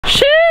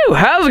Woo!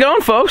 How's it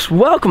going, folks?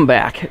 Welcome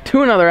back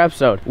to another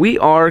episode. We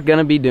are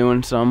gonna be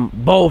doing some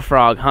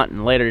bullfrog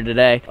hunting later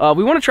today.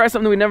 We want to try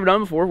something we've never done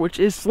before, which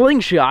is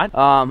slingshot.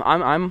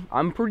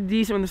 I'm pretty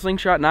decent with the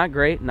slingshot. Not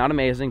great, not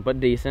amazing, but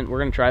decent. We're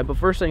gonna try it. But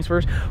first things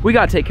first, we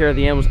gotta take care of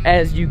the animals,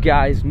 as you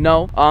guys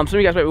know. Some of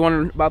you guys might be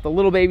wondering about the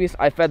little babies.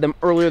 I fed them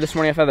earlier this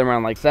morning. I fed them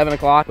around like 7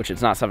 o'clock, which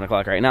it's not 7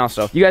 o'clock right now.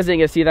 So you guys didn't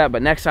get to see that,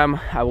 but next time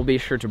I will be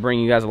sure to bring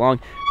you guys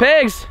along.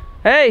 Pigs,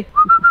 hey!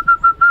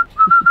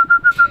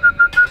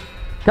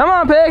 Come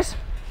on, pigs.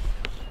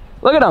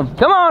 Look at them.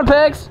 Come on,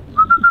 pigs.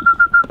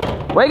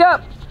 Wake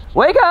up.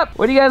 Wake up.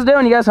 What are you guys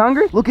doing? You guys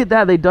hungry? Look at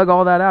that. They dug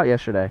all that out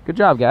yesterday. Good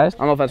job, guys. I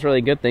don't know if that's really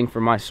a good thing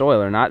for my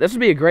soil or not. This would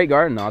be a great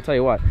garden, though. I'll tell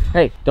you what.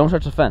 Hey, don't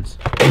touch the fence.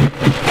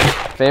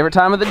 Favorite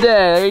time of the day.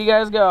 There you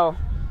guys go.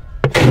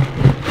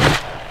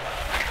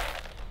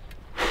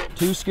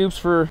 2 scoops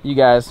for you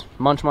guys.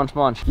 Munch, munch,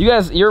 munch. You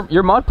guys,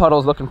 your mud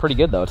puddle's looking pretty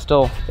good, though. It's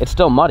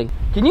still muddy.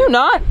 Can you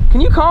not?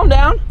 Can you calm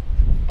down?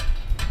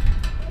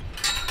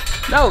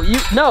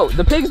 No,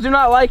 the pigs do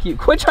not like you.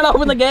 Quit trying to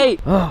open the gate.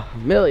 Oh,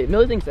 Millie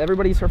thinks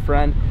everybody's her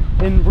friend.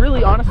 And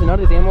really, honestly, none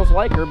of these animals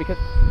like her because...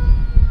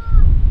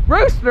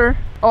 Rooster!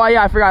 Oh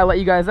yeah, I forgot I let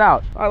you guys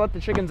out. I let the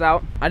chickens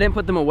out. I didn't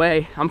put them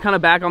away. I'm kind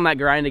of back on that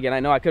grind again. I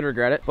know I could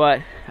regret it, but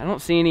I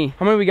don't see any.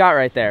 How many we got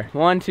right there?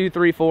 1, 2,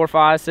 3, 4,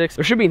 5, 6.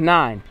 There should be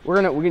 9.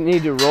 We're gonna need to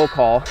do a roll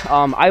call.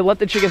 I let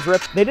the chickens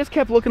rip. They just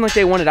kept looking like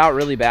they wanted out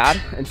really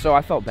bad, and so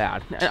I felt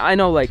bad. I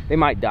know like they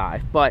might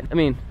die, but I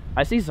mean,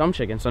 I see some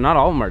chickens, so not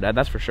all of them are dead,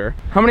 that's for sure.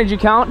 How many did you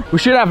count? We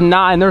should have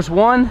 9. There's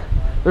one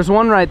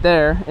right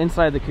there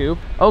inside the coop.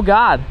 Oh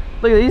God,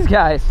 look at these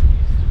guys.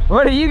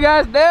 What are you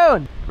guys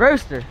doing?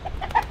 Rooster,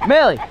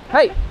 Millie,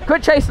 hey,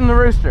 quit chasing the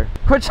rooster.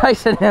 Quit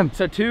chasing him.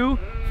 So 2,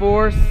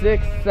 4,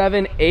 6,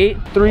 7, 8,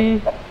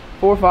 3,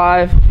 4,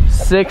 5,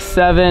 6,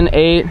 7,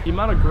 8. The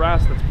amount of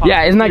grass that's popped.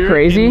 Yeah, isn't that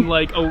crazy?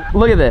 Like,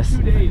 look at this.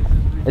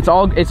 It's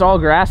all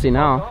grassy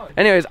now.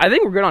 Anyways, I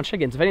think we're good on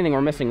chickens. If anything,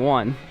 we're missing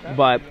one,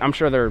 but I'm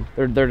sure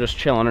they're just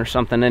chilling or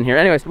something in here.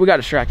 Anyways, we got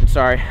distracted,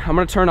 sorry. I'm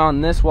gonna turn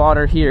on this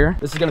water here.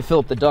 This is gonna fill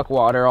up the duck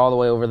water all the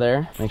way over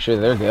there. Make sure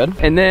they're good.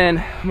 And then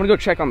I'm gonna go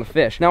check on the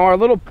fish. Now our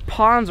little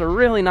ponds are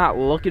really not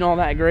looking all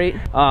that great.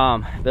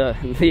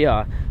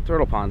 The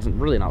turtle pond's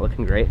really not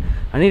looking great.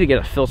 I need to get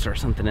a filter or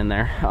something in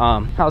there.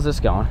 How's this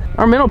going?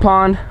 Our minnow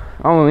pond.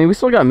 Oh, I mean, we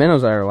still got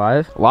minnows that are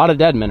alive. A lot of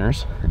dead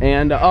minnows.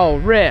 And, oh,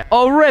 rip.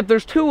 Oh, rip,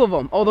 there's 2 of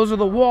them. Oh, those are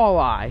the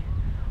walleye.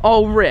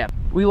 Oh, rip.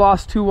 We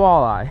lost 2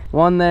 walleye.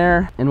 1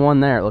 there and 1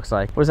 there, it looks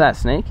like. What is that,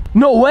 snake?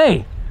 No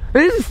way.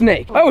 It is a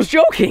snake. I was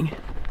joking.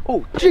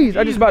 Oh, jeez,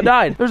 I just about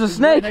died. There's a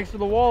snake. Right next to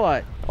the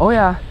walleye. Oh,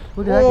 yeah.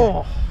 Look at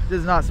that.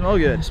 Does not smell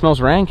good. It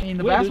smells rank. I mean,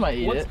 the bass might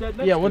eat it.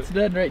 Yeah, what's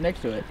dead right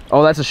next to it?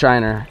 Oh, that's a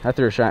shiner. I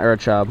threw a shiner, or a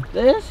chub.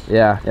 This?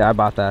 Yeah, I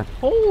bought that.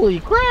 Holy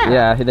crap.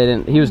 Yeah,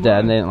 he was dead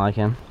and they didn't like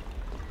him.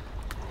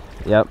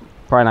 Yep,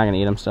 probably not gonna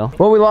eat them still.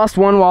 Well, we lost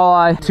 1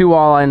 walleye, 2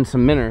 walleye, and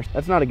some minnows.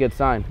 That's not a good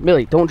sign.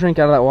 Millie, don't drink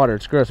out of that water.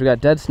 It's gross. We got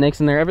dead snakes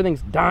in there.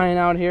 Everything's dying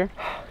out here.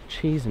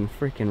 Cheese and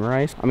freaking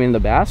rice. I mean, the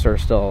bass are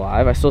still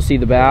alive. I still see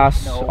the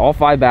bass. No. All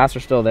 5 bass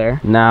are still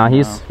there. Nah,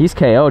 he's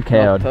KO'd.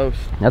 Milk toast.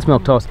 That's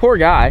milk toast. Poor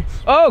guy.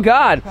 Oh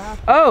God.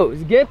 Oh,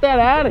 get that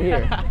out of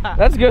here.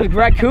 That's good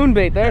raccoon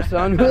bait there,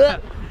 son.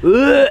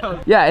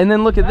 Yeah, and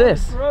then look at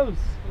this. That's gross.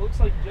 It looks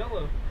like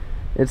Jello.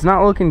 It's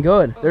not looking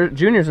good.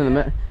 Junior's in the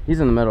middle. He's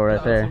in the middle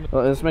right there.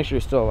 Well, let's make sure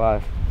he's still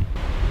alive.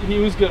 He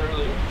was good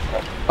earlier.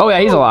 Oh yeah,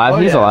 he's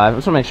alive. He's alive.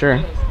 Let's make sure.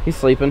 He's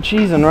sleeping.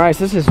 Cheese and rice.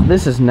 This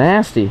is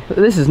nasty.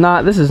 This is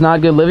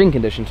not good living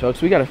conditions,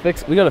 folks. We gotta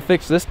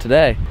fix this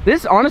today.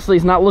 This honestly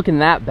is not looking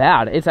that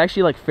bad. It's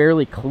actually like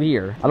fairly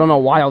clear. I don't know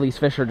why all these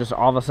fish are just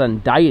all of a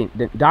sudden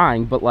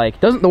dying, but like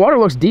the water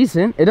looks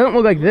decent. It doesn't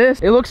look like this.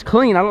 It looks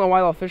clean. I don't know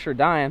why all the fish are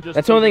dying.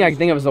 That's the only thing I can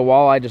think of is the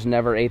walleye just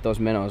never ate those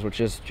minnows, which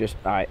is just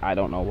I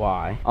don't know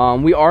why.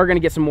 We are gonna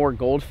get some more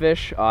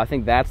goldfish. I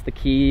think that's the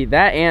key.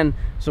 That and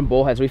some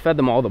bullheads. We fed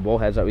them all the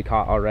bullheads that we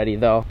caught already,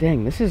 though.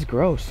 Dang, this is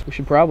gross. We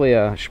should probably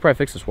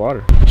fix this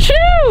water. Shoo!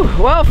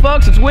 Well,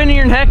 folks, it's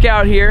windier than heck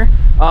out here.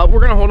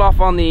 We're gonna hold off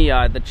on the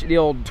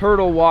old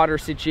turtle water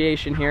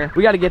situation here.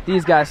 We got to get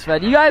these guys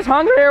fed. You guys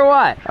hungry or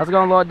what? How's it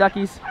going, little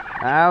duckies?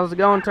 How's it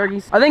going,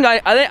 turkeys? I think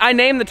I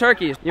named the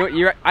turkeys.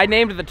 I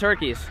named the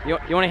turkeys. You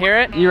want to hear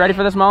it? You ready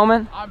for this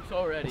moment? I'm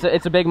so ready.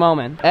 It's a big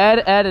moment. Ed,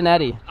 and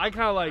Eddie. I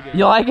kind of like it.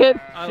 You like it?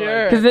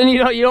 Sure. Because then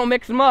you don't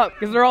mix them up.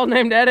 Because they're all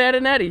named Ed,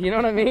 and Eddie. You know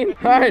what I mean?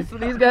 All right. So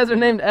these guys are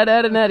named Ed,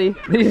 and Eddie.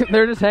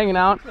 They're just hanging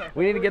out.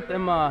 We need to get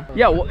them.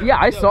 Yeah. Well, yeah.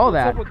 I saw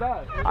that. What's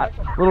up with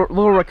that?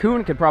 Little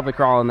raccoon could probably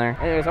crawl in there.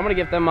 Anyways, I'm gonna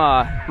give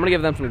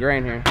them some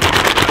grain here.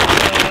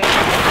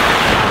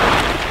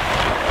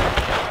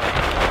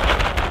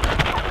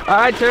 All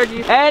right,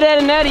 turkey. Ed,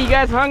 and Eddie, you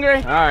guys hungry?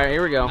 All right,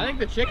 here we go. I think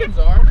the chickens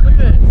are. Look at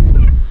this.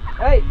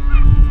 Hey,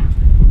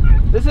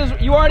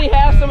 you already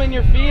have some in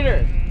your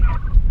feeder.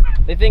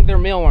 They think they're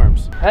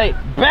mealworms. Hey,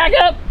 back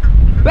up,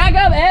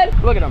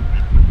 Ed. Look at them.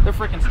 They're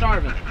freaking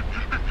starving.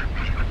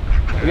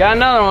 We got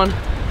another one.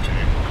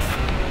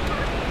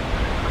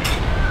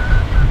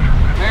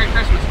 Merry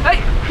Christmas.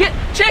 Hey, get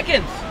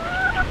chickens.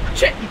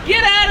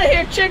 Get out of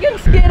here,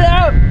 chickens. Get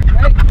out.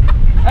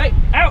 Hey,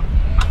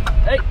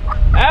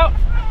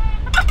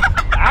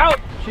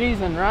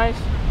 cheese and rice.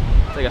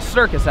 It's like a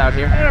circus out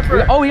here.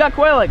 We got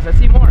quail eggs. I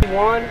see more.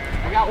 One.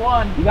 I got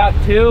one. We got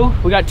two.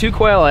 We got 2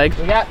 quail eggs.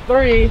 We got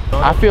 3.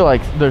 I feel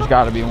like there's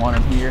got to be one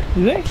in here.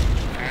 You think?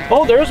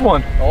 Oh, there's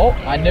one. Oh,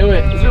 I knew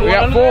it. We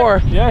got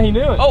 4. Yeah, he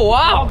knew it. Oh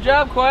wow! Good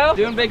job, quail.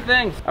 Doing big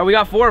things. All right, we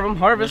got 4 of them.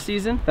 Harvest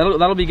season.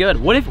 That'll be good.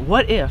 What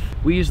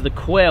if we use the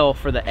quail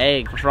for the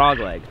egg for frog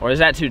leg? Or is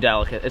that too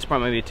delicate? It's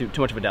probably maybe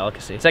too much of a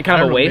delicacy. Is that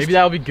kind of a waste? Maybe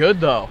that would be good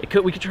though.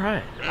 We could try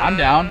it. I'm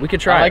down. We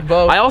could try I like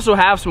both. I also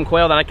have some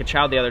quail that I could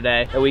chow the other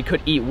day that we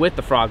could eat with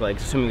the frog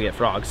legs, assuming we get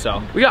frogs.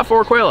 So we got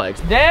 4 quail eggs.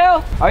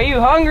 Dale, are you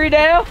hungry,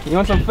 Dale? You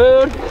want some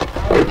food?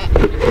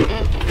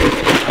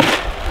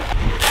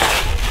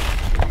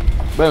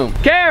 Boom.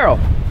 Carol,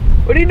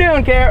 what are you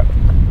doing, Carol?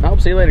 Oh,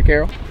 see you later,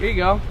 Carol. Here you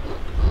go.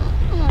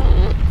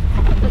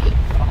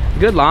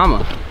 Good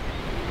llama.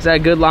 Is that a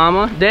good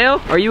llama? Dale,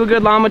 are you a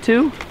good llama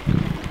too?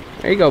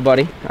 There you go,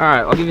 buddy. All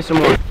right, I'll give you some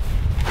more.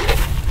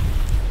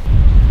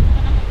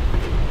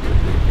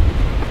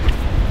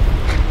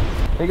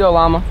 Here you go,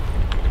 llama.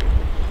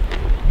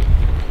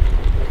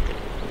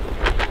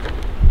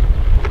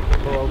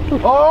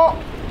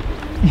 Oh!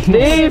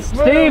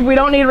 Steve, we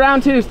don't need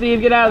round 2,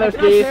 Steve. Get out of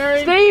there,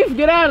 Steve. Steve,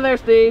 get out of there,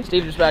 Steve.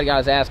 Steve just about got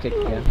his ass kicked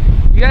again.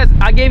 You guys,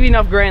 I gave you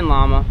enough grain,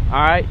 llama.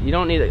 All right, you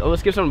don't need it. Oh,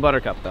 let's give some to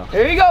Buttercup, though.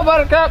 Here you go,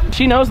 Buttercup.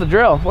 She knows the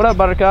drill. What up,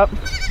 Buttercup?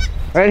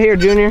 Right here,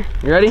 Junior.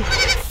 You ready?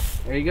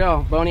 There you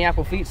go. Bony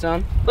apple feet,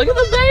 son. Look at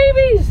the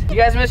babies. You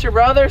guys miss your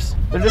brothers?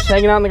 They're just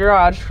hanging out in the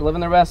garage,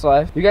 living their best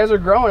life. You guys are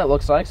growing, it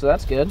looks like, so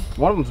that's good.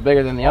 One of them's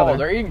bigger than the other. Oh,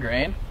 they're eating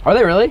grain. Are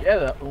they really?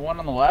 Yeah, the one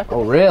on the left.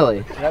 Oh,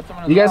 really?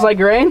 You guys like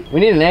grain? We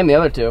need to name the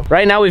other 2.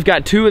 Right now, we've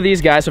got 2 of these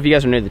guys, so if you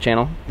guys are new to the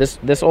channel,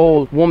 this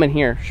old woman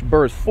here, she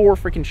birthed 4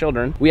 freaking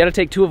children. We had to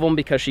take 2 of them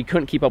because she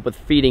couldn't keep up with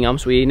feeding them,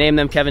 so we named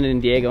them Kevin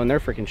and Diego, and they're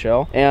freaking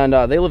chill. And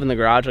they live in the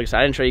garage. Like I said,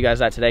 I didn't show you guys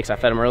that today because I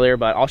fed them earlier,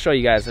 but I'll show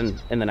you guys in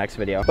the next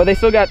video. But they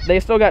still got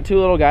 2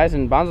 little guys,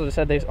 and Bonzo just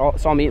said they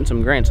saw me eating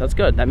some grain, so that's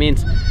good. That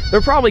means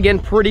they're probably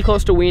getting pretty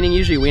close to weaning.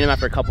 Usually wean them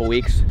after a couple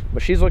weeks,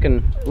 but she's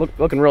looking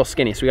real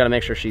skinny, so we got to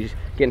make sure she's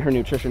getting her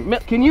nutrition.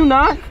 Can you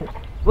not?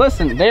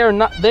 Listen, they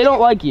don't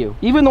like you.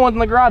 Even the ones in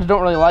the garage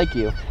don't really like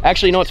you.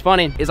 Actually, you know what's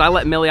funny is I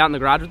let Millie out in the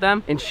garage with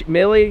them, and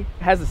Millie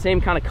has the same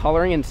kind of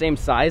coloring and same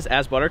size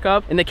as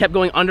Buttercup, and they kept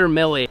going under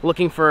Millie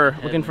looking for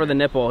the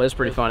nipple. It was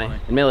pretty funny.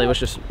 And Millie was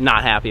just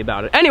not happy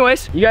about it.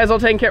 Anyways, you guys all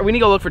taking care. We need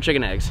to go look for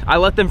chicken eggs. I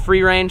let them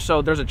free range,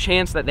 so there's a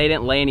chance that they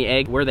didn't lay any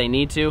egg where they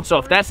need to. So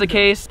if that's the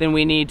case, then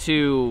we need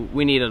to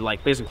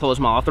like basically close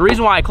them all off. The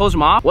reason why I closed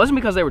them off wasn't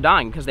because they were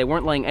dying, because they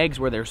weren't laying eggs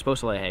where they were supposed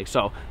to lay eggs.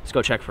 So let's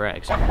go check for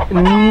eggs.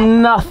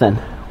 Nothing.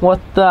 What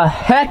the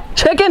heck?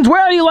 Chickens,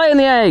 where are you laying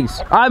the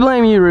eggs? I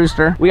blame you,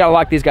 Rooster. We gotta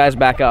lock these guys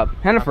back up.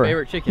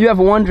 Hennifer, you have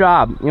one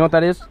job. You know what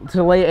that is?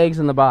 To lay eggs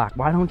in the box.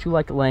 Why don't you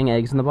like laying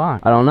eggs in the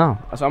box? I don't know.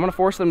 So I'm gonna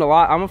force them to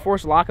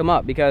lock them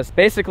up, because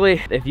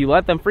basically, if you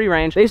let them free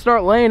range, they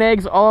start laying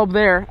eggs all up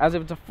there as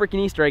if it's a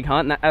freaking Easter egg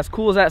hunt. And as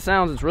cool as that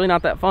sounds, it's really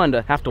not that fun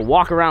to have to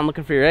walk around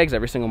looking for your eggs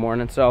every single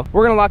morning. So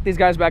we're gonna lock these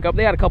guys back up.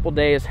 They had a couple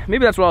days.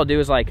 Maybe that's what I'll do,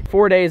 is like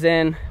 4 days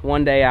in,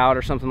 1 day out,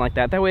 or something like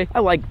that. That way, I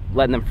like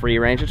letting them free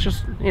range. It's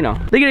just, you know,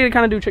 they get to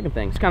kind of do chicken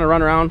things, kind of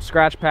run around,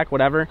 scratch, peck,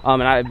 whatever.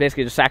 And I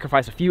basically just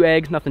sacrifice a few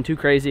eggs, nothing too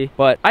crazy.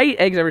 But I eat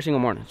eggs every single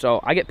morning, so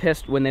I get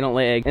pissed when they don't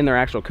lay eggs in their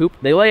actual coop.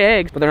 They lay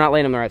eggs, but they're not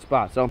laying them in the right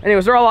spot. So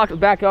anyways, they're all locked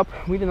back up.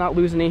 We did not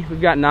lose any.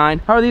 We've got 9.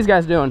 How are these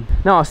guys doing?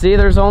 No, see,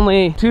 there's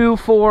only 2,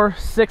 4,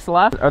 6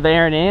 left. Are they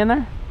any in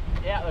there?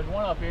 Yeah, there's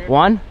one up here.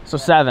 1? So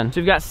 7.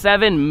 So we've got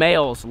 7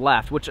 males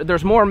left, which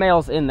there's more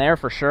males in there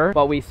for sure,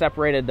 but we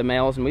separated the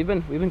males, and we've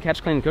been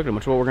catch, clean, and cooking,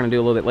 which is what we're gonna do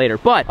a little bit later.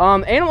 But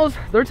animals,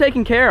 they're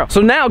taken care of.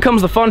 So now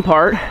comes the fun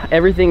part.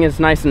 Everything is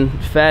nice and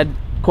fed.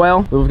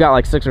 Quail, we've got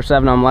like 6 or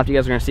 7 of them left. You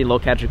guys are gonna see low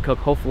catch and cook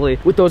hopefully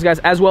with those guys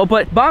as well.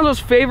 But Bonzo's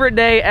favorite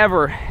day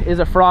ever is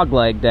a frog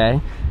leg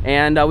day.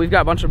 And we've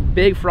got a bunch of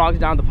big frogs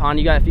down at the pond.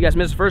 If you guys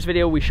missed the first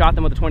video, we shot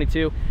them with a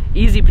 22.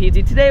 Easy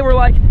peasy. Today we're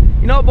like,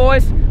 you know what,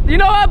 boys? You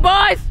know what,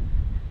 boys?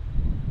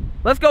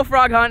 Let's go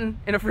frog hunting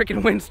in a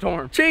freaking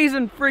windstorm. Cheese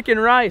and freaking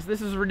rice.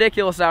 This is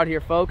ridiculous out here,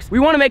 folks. We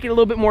want to make it a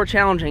little bit more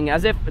challenging,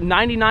 as if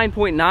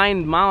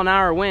 99.9 mile an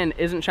hour wind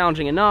isn't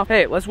challenging enough.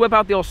 Hey, let's whip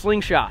out the old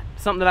slingshot.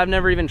 Something that I've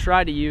never even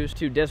tried to use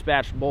to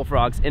dispatch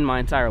bullfrogs in my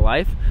entire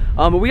life.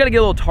 But we got to get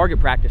a little target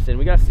practice in.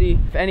 We got to see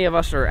if any of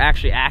us are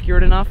actually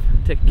accurate enough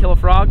to kill a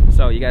frog.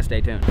 So you guys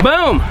stay tuned.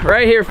 Boom!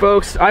 Right here,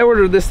 folks. I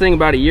ordered this thing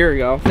about a year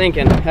ago,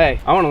 thinking,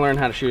 hey, I want to learn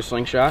how to shoot a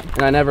slingshot,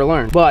 and I never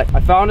learned. But I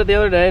found it the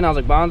other day, and I was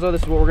like, Bonzo,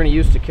 this is what we're going to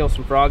use to kill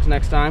some frogs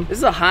next time. This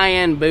is a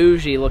high-end,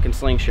 bougie-looking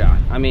slingshot.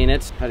 I mean,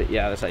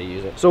 yeah, that's how you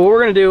use it. So what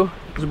we're going to do,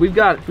 because we've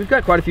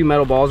got quite a few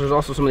metal balls. There's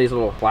also some of these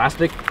little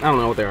plastic. I don't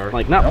know what they are.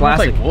 Like, not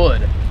plastic. Like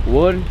wood.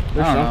 Wood?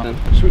 There's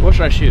something. What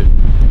should I shoot?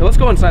 Okay, let's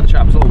go inside the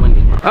shop. It's a little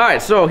windy. All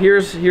right, so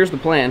here's the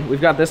plan. We've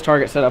got this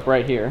target set up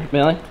right here.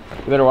 Millie,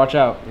 you better watch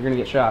out. You're gonna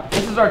get shot.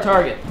 This is our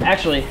target.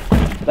 Actually,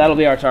 that'll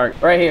be our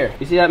target. Right here.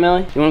 You see that,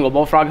 Millie? You wanna go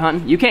bullfrog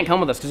hunting? You can't come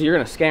with us because you're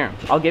gonna scare him.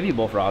 I'll give you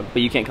bullfrog,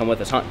 but you can't come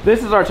with us hunting.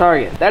 This is our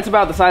target. That's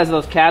about the size of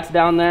those cats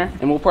down there,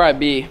 and we'll probably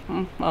be,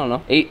 I don't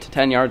know, 8 to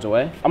 10 yards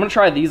away. I'm gonna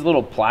try these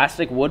little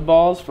plastic wood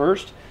balls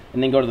first,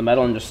 and then go to the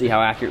metal and just see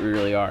how accurate we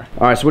really are.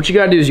 All right, so what you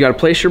gotta do is you gotta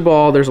place your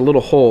ball. There's a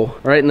little hole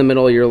right in the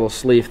middle of your little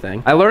sleeve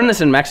thing. I learned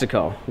this in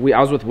Mexico. I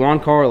was with Juan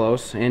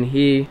Carlos, and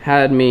he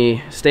had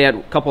me stay at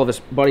a couple of his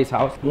buddies'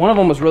 house. One of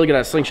them was really good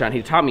at slingshot, and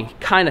he taught me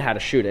kind of how to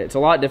shoot it. It's a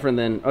lot different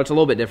than, it's a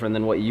little bit different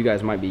than what you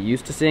guys might be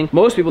used to seeing.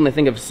 Most people, when they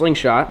think of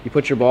slingshot, you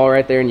put your ball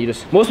right there and you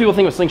just, most people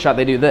think of slingshot,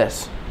 they do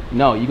this.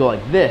 No, you go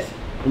like this.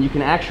 And you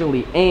can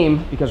actually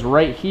aim, because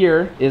right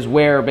here is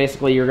where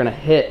basically you're gonna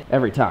hit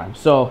every time.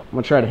 So I'm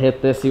gonna try to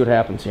hit this, see what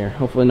happens here.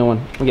 Hopefully no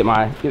one, we'll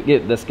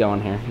get this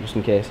going here, just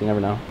in case, you never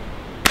know.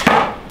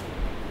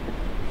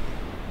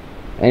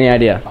 Any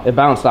idea? It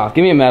bounced off.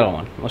 Give me a metal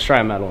one. Let's try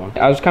a metal one.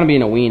 I was kind of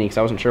being a weenie because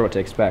I wasn't sure what to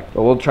expect,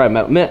 but we'll try a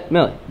metal.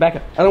 Millie, back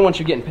up. I don't want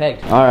you getting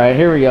pegged. All right,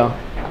 here we go.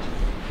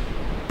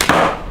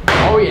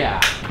 Oh yeah.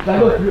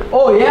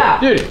 Oh yeah.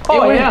 Dude, it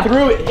went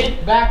through, it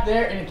hit back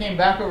there, and it came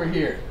back over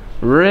here.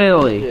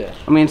 Really? Yeah.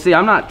 I mean, see,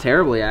 I'm not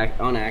terribly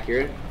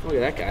inaccurate. Look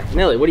at that guy.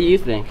 Millie, what do you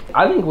think?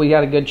 I think we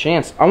got a good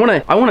chance. I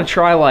wanna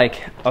try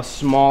like a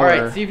smaller.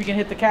 All right, see if you can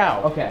hit the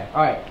cow. Okay,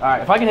 all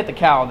right. If I can hit the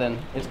cow, then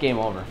it's game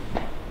over.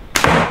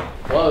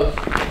 Close.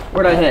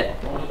 Where'd I hit?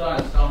 Almost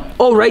on his stomach.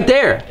 Oh, right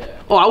there. Yeah.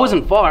 Oh, I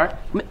wasn't far.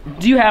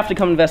 Do you have to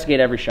come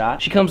investigate every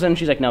shot? She comes in and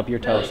she's like, nope, you're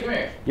toast. Come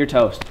here. You're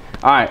toast.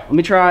 All right, let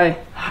me try.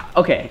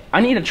 Okay, I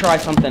need to try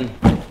something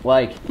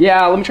like,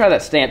 yeah, let me try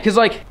that stand. Cause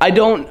like, I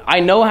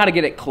know how to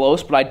get it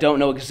close, but I don't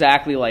know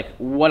exactly like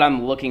what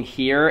I'm looking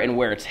here and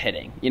where it's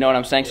hitting. You know what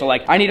I'm saying? So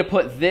like, I need to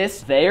put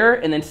this there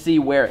and then see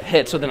where it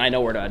hits so then I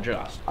know where to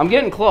adjust. I'm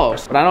getting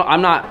close, but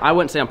I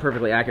wouldn't say I'm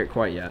perfectly accurate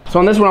quite yet. So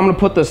on this one, I'm gonna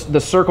put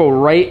the circle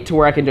right to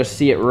where I can just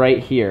see it right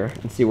here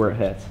and see where it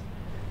hits.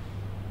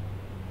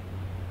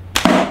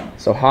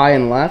 So high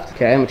and left.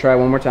 Okay, I'm gonna try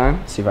one more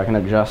time. See if I can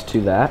adjust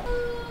to that.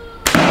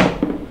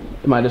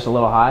 Am I just a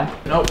little high?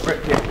 Nope,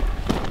 right here.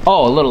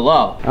 Oh, a little low.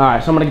 All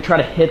right, so I'm gonna try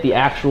to hit the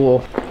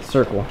actual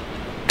circle.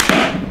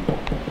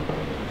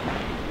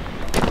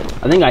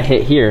 I think I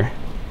hit here.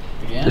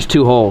 Again? There's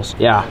 2 holes.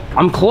 Yeah,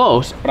 I'm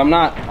close, but I'm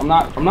not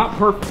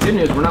perfect. Good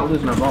news, we're not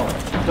losing our balls.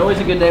 It's always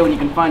a good day when you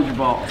can find your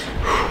balls.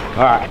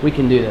 All right, we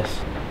can do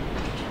this.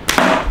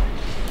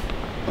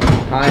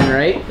 High and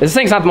right. This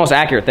thing's not the most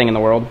accurate thing in the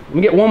world. Let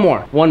me get one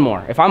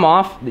more. If I'm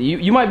off,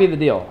 you might be the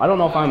deal. I don't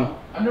know if I'm.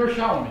 I've never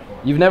shot one before.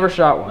 You've never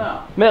shot one?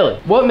 No. Millie,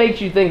 what makes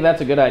you think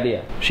that's a good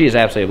idea? She is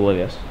absolutely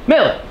oblivious.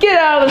 Millie, get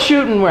out of the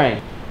shooting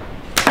range.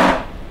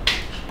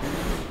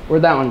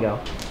 Where'd that one go?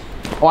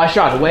 Oh, I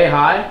shot way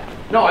high?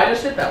 No, I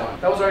just hit that one.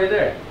 That was already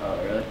there. Oh,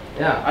 really?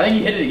 Yeah. I think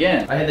you hit it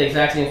again. I hit the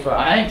exact same spot.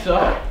 I think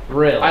so.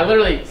 Really? I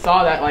literally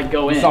saw that like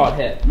go in. You saw it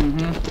hit.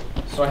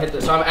 Mm-hmm. So I hit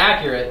this. So I'm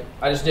accurate.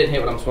 I just didn't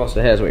hit what I'm supposed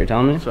to hit, is what you're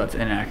telling me? So that's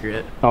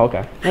inaccurate. Oh,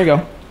 okay. There you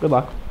go. Good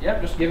luck.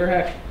 Yep, just give her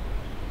heck.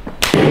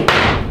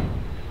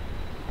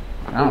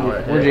 I don't know where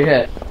it hit. Where'd you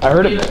hit? I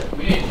heard it.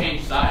 We need to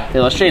change sides.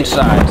 Yeah, let's change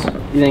sides.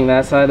 You think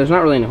that side? There's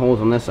not really any holes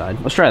on this side.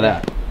 Let's try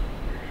that.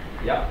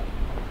 Yep.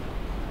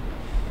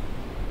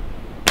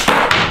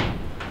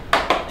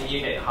 I think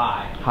you hit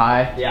high.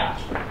 High. Yeah.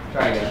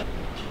 Try again.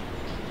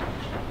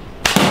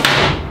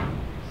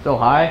 Still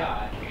high.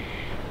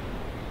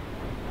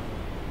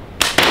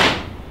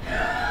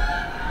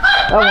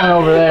 That one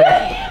over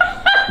there.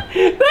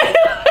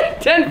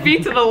 10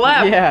 feet to the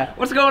left. Yeah.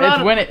 What's going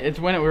on? It's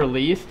when it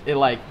released. It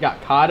like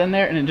got caught in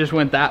there and it just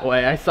went that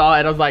way. I saw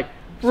it. I was like,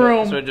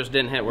 boom. So it just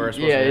didn't hit where it's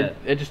supposed to hit.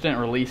 It just didn't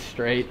release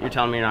straight. You're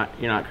telling me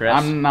you're not Chris?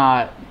 I'm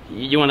not.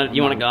 You want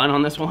a gun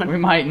on this one? We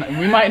might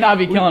not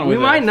be killing with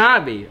We might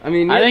not be. I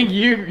mean, I think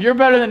you're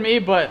better than me,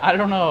 but I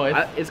don't know.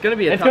 It's gonna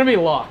be gonna be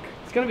luck.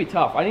 It's gonna be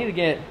tough. I need to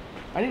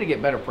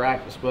get better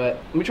practice, but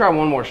let me try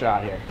one more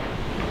shot here.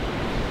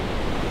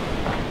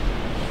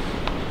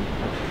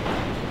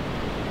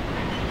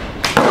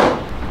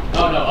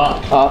 Oh no,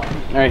 up.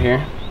 Up, right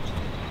here.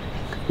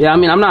 Yeah, I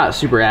mean, I'm not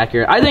super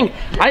accurate. I think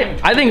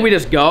we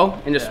just go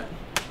and just,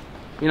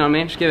 you know what I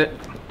mean? Just give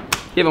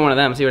it one of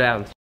them, see what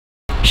happens.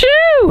 Shoo!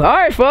 All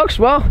right, folks.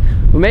 Well,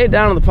 we made it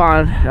down to the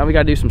pond. Now we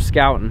gotta do some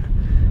scouting.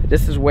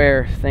 This is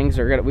where things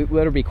are gonna. We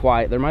better be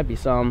quiet. There might be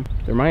some.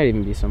 There might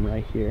even be some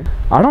right here.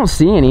 I don't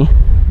see any,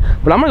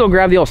 but I'm gonna go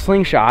grab the old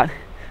slingshot.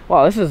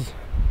 Wow, it's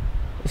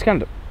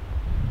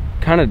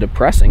kind of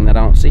depressing that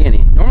I don't see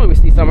any. Normally we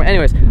see somewhere.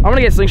 Anyways, I'm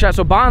gonna get slingshot.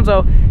 So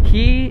Bonzo,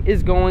 he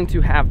is going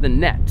to have the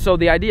net. So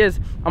the idea is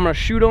I'm gonna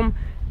shoot him,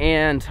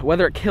 and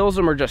whether it kills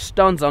him or just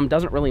stuns him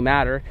doesn't really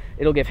matter.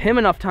 It'll give him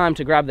enough time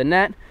to grab the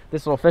net,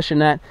 this little fishing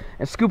net,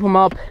 and scoop him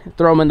up,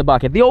 throw him in the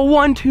bucket. The old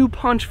 1-2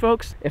 punch,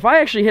 folks. If I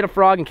actually hit a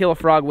frog and kill a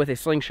frog with a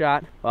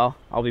slingshot, well,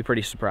 I'll be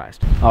pretty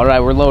surprised. All right,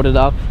 we're loaded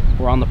up.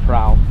 We're on the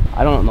prowl.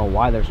 I don't know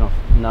why there's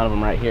none of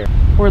them right here.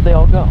 Where'd they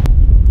all go?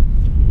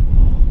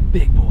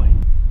 Big boy.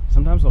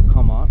 Sometimes they'll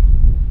come up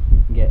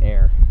and get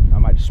air. I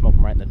might just smoke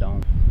him right in the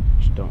dome.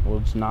 We'll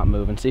just not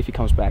move and see if he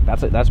comes back.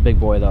 That's big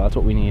boy though. That's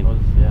what we need.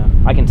 Yeah.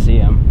 I can see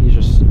him.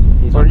 He's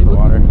under the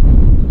water.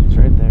 He's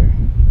right there.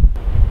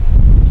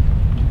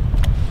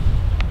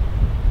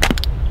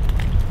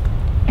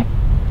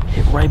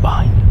 Hit right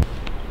behind him.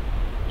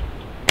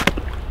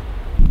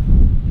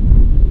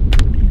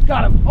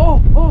 Got him. Oh,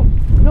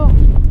 no.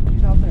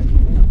 He's out there.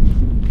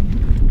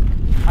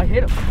 I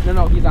hit him.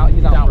 No, he's out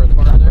Down further.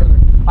 further.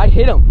 I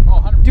hit him.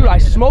 Oh, 100% Dude, I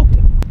hit him. smoked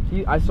him.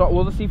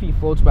 We'll just see if he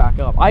floats back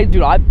up. I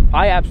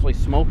absolutely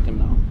smoked him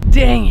though.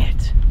 Dang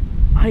it.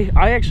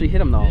 I actually hit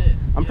him though.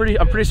 I'm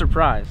pretty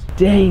surprised.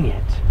 Dang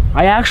it.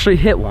 I actually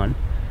hit one.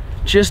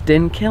 Just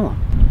didn't kill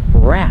him.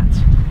 Rats.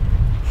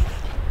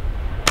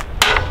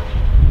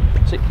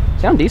 See,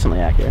 I'm decently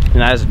accurate.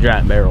 And that is a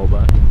giant barrel,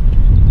 but.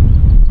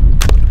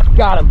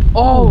 Got him.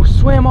 Oh,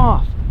 swam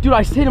off. Dude,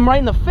 I hit him right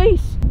in the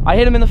face. I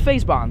hit him in the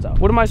face, Bonzo.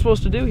 What am I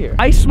supposed to do here?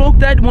 I smoked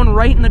that one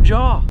right in the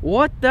jaw.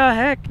 What the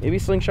heck? Maybe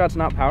slingshot's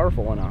not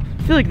powerful enough.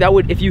 I feel like that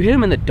would, if you hit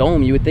him in the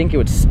dome, you would think it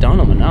would stun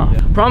him enough. Yeah.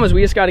 Problem is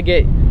we just got to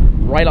get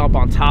right up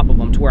on top of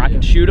him to where I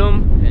can shoot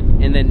him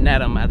and then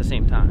net him at the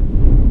same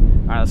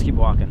time. All right, let's keep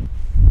walking.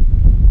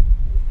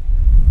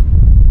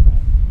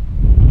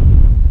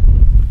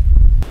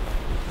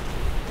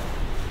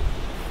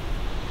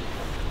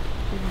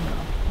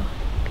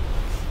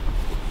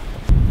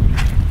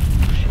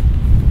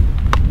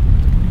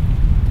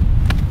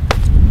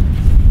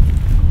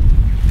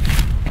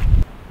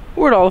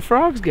 Where'd all the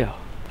frogs go?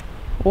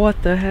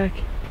 What the heck?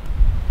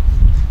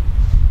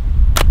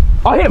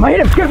 Oh, I hit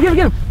him! Get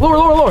him!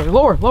 Lower!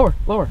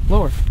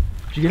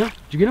 Did you get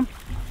him?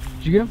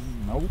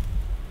 Nope.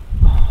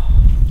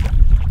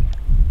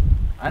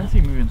 I didn't see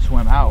him even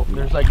swim out.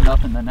 There's like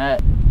nothing in the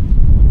net.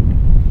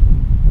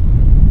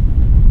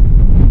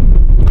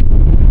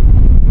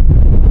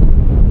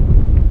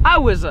 I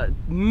was a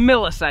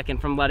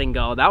millisecond from letting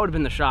go. That would have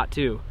been the shot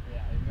too.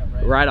 Yeah, you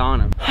got right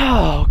on him.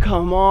 Oh,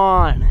 come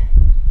on.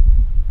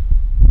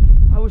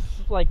 I was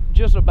like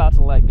just about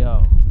to let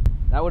go.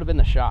 That would have been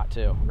the shot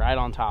too, right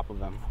on top of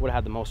him. Would have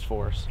had the most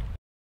force.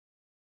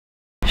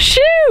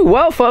 Shoo!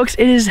 Well, folks,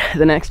 it is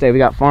the next day. We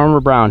got Farmer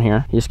Brown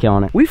here. He's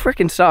killing it. We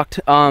freaking sucked.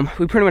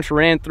 We pretty much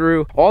ran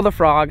through all the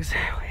frogs,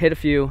 hit a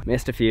few,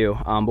 missed a few,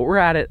 but we're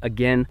at it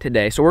again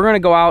today. So we're gonna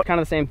go out, kind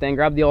of the same thing,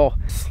 grab the old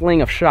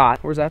sling of shot.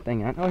 Where's that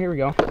thing at? Oh, here we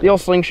go. The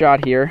old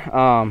slingshot here.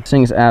 This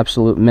thing's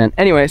absolute mint.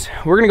 Anyways,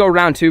 we're gonna go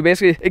round two.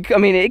 Basically,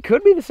 it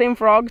could be the same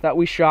frog that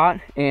we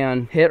shot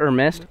and hit or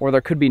missed, or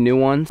there could be new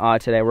ones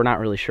today. We're not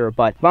really sure,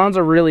 but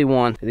Bonzo really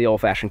won the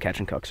old-fashioned catch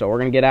and cook. So we're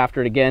gonna get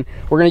after it again.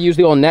 We're gonna use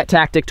the old net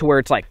tactic to where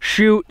it's like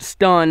shoot,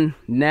 stun,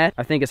 net,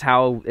 I think is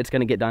how it's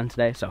gonna get done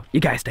today. So you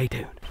guys stay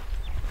tuned.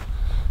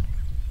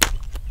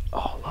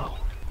 Oh, low.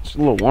 It's a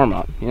little warm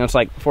up. You know, it's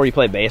like before you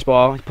play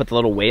baseball, you put the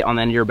little weight on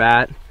the end of your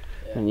bat,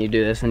 and you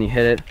do this and you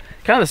hit it.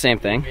 Kind of the same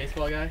thing.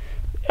 Baseball guy?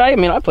 I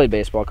mean, I played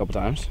baseball a couple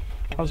times.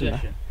 I was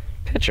a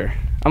pitcher.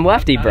 I'm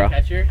lefty, bro.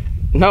 Catcher?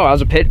 No, I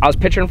was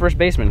pitcher and first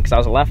baseman because I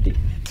was a lefty.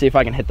 See if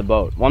I can hit the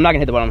boat. Well, I'm not gonna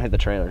hit the boat. I'm gonna hit the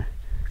trailer.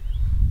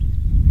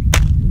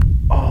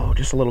 Oh,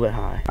 just a little bit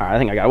high. All right, I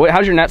think I got it. Wait,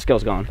 how's your net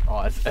skills going?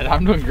 Oh,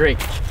 I'm doing great.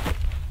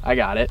 I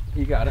got it.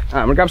 You got it. All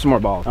right, I'm gonna grab some more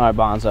balls. All right,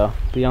 Bonzo,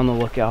 be on the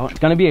lookout. It's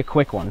gonna be a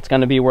quick one. It's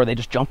gonna be where they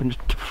just jump and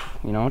just,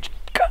 you know, just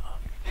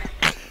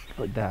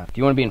like that. Do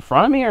you want to be in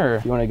front of me or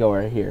do you want to go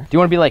right here? Do you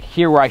want to be like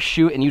here where I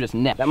shoot and you just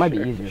net? That might be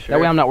easier. Sure.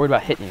 That way I'm not worried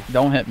about hitting you.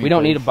 Don't hit me. We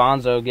don't need a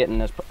Bonzo getting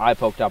his eye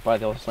poked out by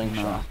the old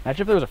slingshot. No.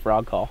 Imagine if there was a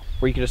frog call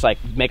where you could just like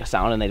make a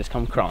sound and they just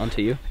come crawling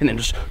to you and then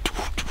just.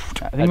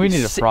 I think we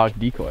need a frog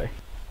decoy.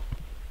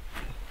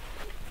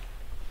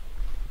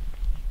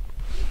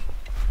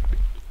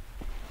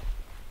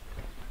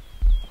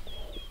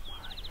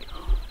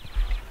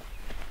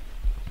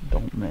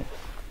 Don't miss.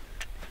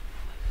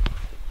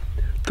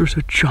 There's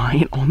a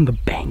giant on the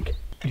bank.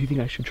 Do you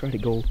think I should try to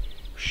go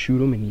shoot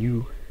him and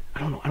you? I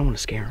don't know. I don't want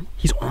to scare him.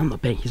 He's on the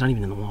bank. He's not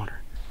even in the water.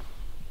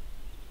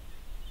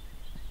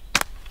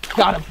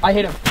 Got him. I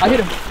hit him. Get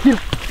him.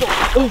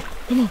 Oh,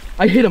 come on.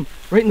 I hit him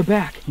right in the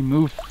back. He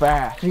moved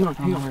fast. Hang on.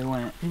 Where he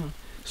went. Hang on.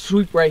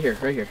 Sweep right here.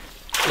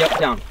 Yep,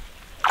 down.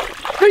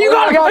 Hey, you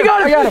got him! I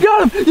got him!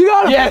 You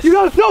got him! Yes! You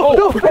got him!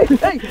 No!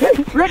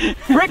 Hey!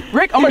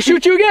 Rick! I'm gonna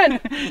shoot you again!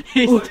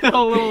 He's still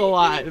a little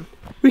alive.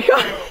 We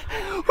got him!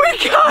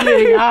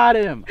 We got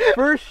him!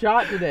 First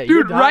shot today.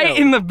 Dude, right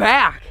in the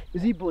back.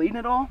 Is he bleeding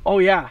at all? Oh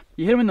yeah.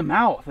 You hit him in the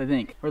mouth, I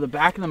think. Or the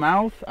back of the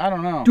mouth? I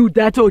don't know. Dude,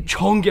 that's a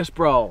chungus,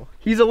 bro.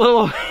 He's a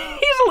little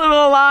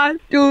alive.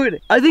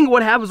 Dude, I think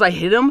what happened was I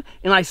hit him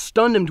and I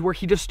stunned him to where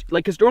he just,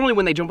 like, because normally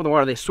when they jump in the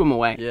water, they swim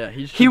away. Yeah,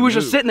 he was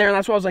just sitting there and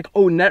that's why I was like,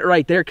 oh, net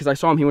right there, because I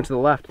saw him, he went to the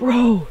left.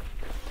 Bro,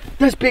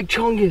 that's big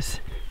chungus.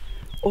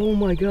 Oh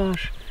my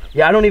gosh.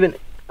 Yeah, I don't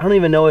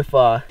even know if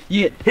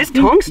his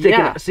tongue's sticking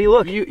out. See,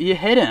 look. You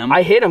hit him.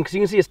 I hit him because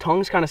you can see his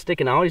tongue's kind of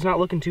sticking out. He's not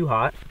looking too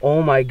hot.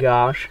 Oh my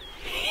gosh.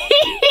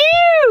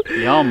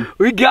 Yum.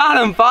 We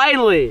got him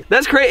finally.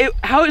 That's crazy.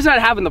 How is that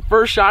having the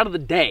first shot of the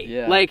day?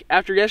 Yeah. Like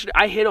after yesterday,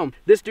 I hit him.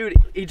 This dude,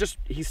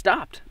 he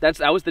stopped. That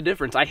was the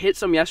difference. I hit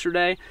some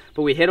yesterday,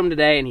 but we hit him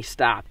today and he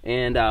stopped.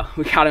 And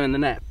we got him in the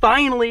net.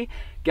 Finally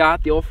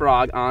got the old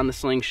frog on the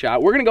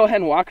slingshot. We're gonna go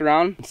ahead and walk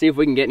around and see if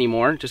we can get any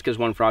more, just because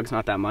one frog's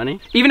not that many.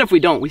 Even if we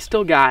don't, we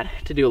still got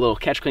to do a little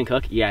catch, clean,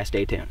 cook. You guys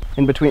stay tuned.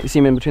 See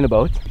him in between the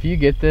boats? If you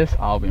get this,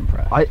 I'll be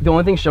impressed. The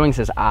only thing showing is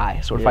his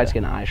eye, so if I just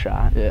get an eye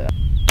shot. Yeah.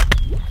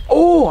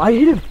 Oh, I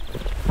hit him.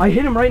 I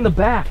hit him right in the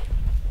back.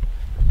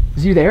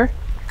 Is he there?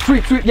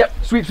 Sweep, yep,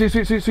 sweep.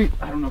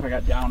 I don't know if I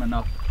got down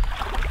enough.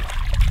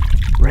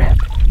 Red.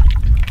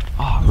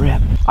 Oh,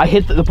 rip. I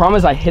hit the problem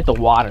is I hit the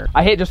water.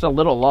 I hit just a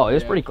little low. It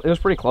was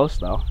pretty close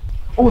though.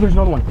 Oh, there's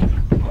another one.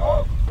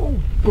 Oh,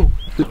 oh,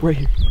 right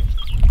here.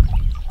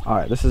 All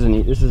right, this is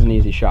an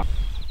easy shot.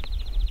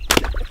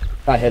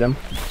 I hit him.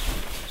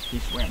 He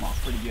swam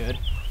off pretty good.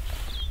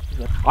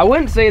 I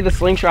wouldn't say the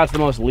slingshot's the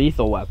most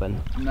lethal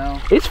weapon. No.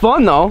 It's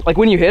fun though. Like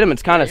when you hit him,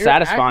 it's kind of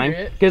satisfying.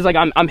 Accurate. Because like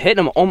I'm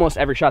hitting him almost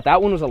every shot.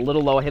 That one was a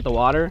little low. I hit the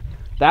water.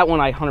 That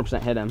one I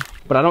 100% hit him.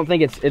 But I don't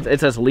think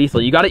it's as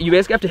lethal. You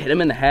basically have to hit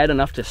him in the head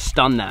enough to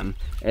stun them,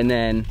 and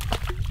then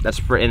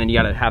and then you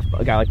gotta have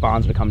a guy like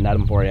Bonds to come net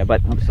him for you.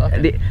 But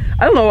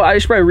I don't know. I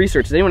should probably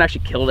research. Has anyone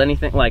actually killed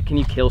anything? Like, can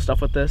you kill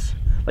stuff with this?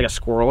 Like a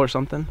squirrel or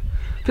something?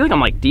 I feel like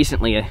I'm like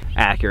decently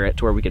accurate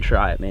to where we could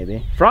try it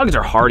maybe. Frogs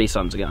are hardy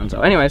sons of guns.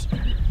 So anyways,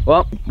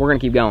 well, we're gonna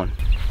keep going.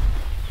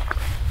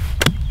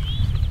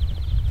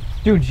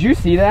 Dude, did you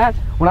see that?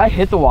 When I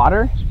hit the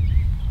water,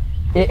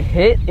 it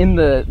hit in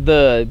the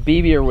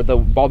BB or with the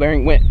ball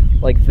bearing went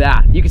like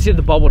that. You can see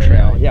the bubble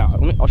trail. Yeah,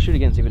 I'll shoot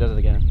again, see if it does it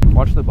again.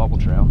 Watch the bubble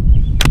trail.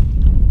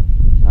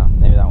 Oh,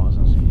 maybe that one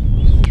wasn't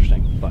as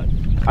interesting, but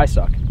I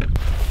suck.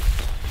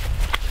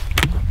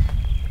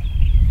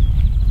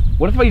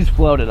 What if I just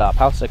floated up?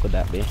 How sick would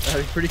that be?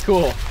 That'd be pretty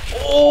cool.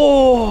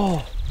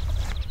 Oh!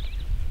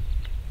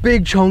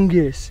 Big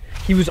chungus.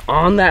 He was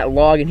on that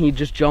log and he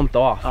just jumped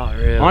off. Oh,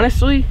 really?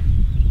 Honestly,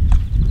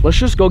 let's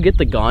just go get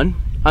the gun.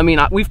 I mean,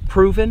 we've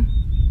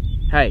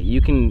proven, hey,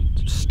 you can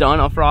stun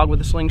a frog with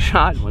a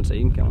slingshot. Once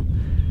you can kill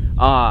him.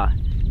 I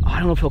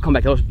don't know if he'll come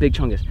back. That was big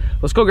chungus.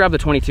 Let's go grab the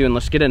 22 and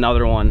let's get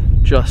another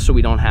one just so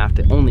we don't have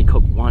to only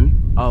cook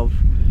one of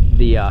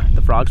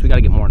the frogs. We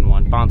gotta get more than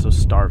one. Bonzo's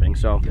starving,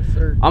 so yes,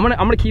 sir. I'm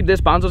gonna keep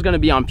this. Bonzo's gonna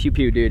be on pew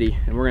pew duty,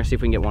 and we're gonna see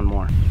if we can get one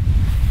more.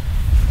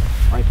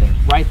 Right there,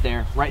 right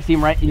there, right. See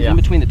him right? He's in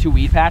between the two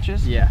weed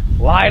patches. Yeah.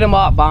 Light him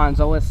up,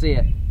 Bonzo. Let's see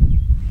it.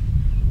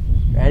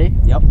 Ready?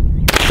 Yep.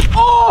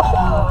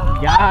 Oh!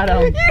 Got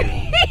him.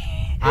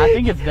 I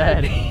think it's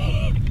dead.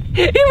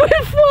 He went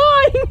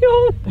flying.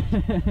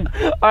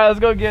 All right,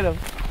 let's go get him.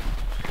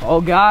 Oh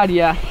God,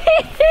 yeah.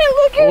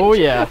 Oh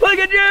yeah. Look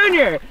at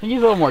Junior. I think he's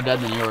a little more dead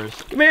than yours.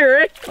 Come here,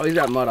 Rick. Oh, he's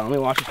got mud on. Let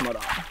me wash this mud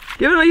off.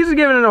 He's just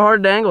giving it a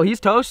hard dangle.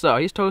 He's toast though.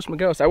 He's toast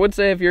McGhost. I would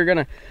say if you're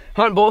gonna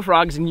hunt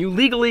bullfrogs and you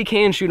legally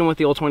can shoot them with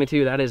the old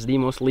 22, that is the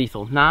most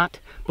lethal. Not,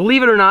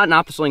 believe it or not,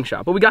 not the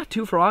slingshot. But we got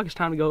 2 frogs. It's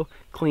time to go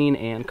clean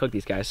and cook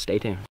these guys. Stay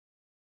tuned.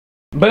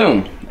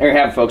 Boom, there you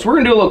have it, folks. We're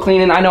gonna do a little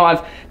cleaning. I know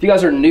if you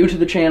guys are new to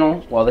the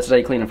channel, well, this is how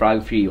you clean a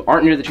frog. If you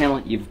aren't new to the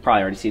channel, you've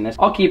probably already seen this.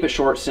 I'll keep it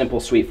short,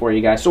 simple, sweet for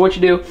you guys. So what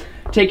you do,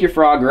 take your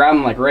frog, grab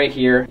him like right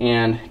here,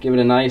 and give it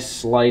a nice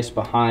slice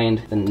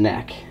behind the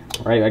neck.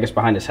 Right, I guess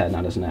behind his head,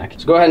 not his neck.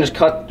 So go ahead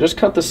and just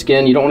cut the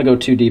skin. You don't wanna go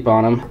too deep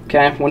on him,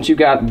 okay? Once you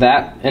got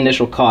that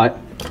initial cut,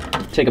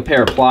 take a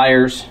pair of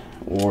pliers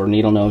or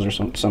needle nose or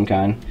some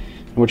kind.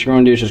 What you're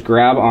going to do is just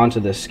grab onto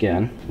this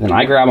skin. Then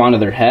I grab onto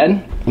their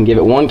head and give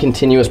it one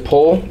continuous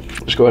pull.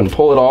 Just go ahead and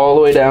pull it all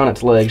the way down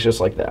its legs, just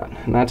like that.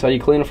 And that's how you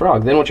clean a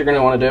frog. Then what you're going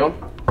to want to do,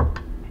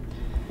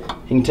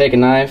 you can take a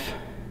knife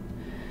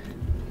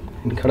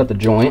and cut at the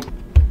joint.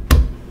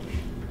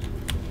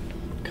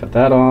 Cut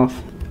that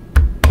off.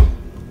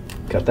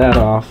 Cut that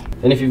off.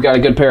 Then if you've got a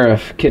good pair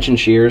of kitchen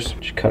shears,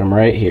 just cut them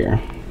right here.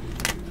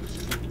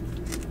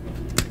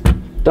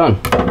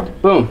 Done.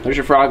 Boom, there's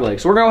your frog leg.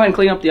 So we're gonna go ahead and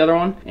clean up the other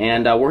one,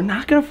 and we're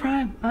not gonna fry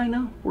them, I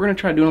know. We're gonna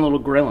try doing a little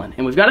grilling.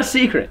 And we've got a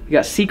secret. We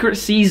got secret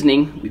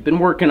seasoning we've been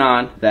working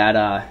on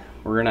that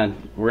we're gonna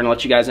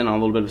let you guys in on a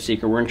little bit of a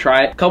secret. We're gonna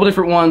try it, a couple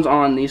different ones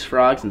on these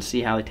frogs and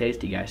see how they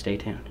taste. You guys stay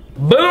tuned.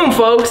 Boom,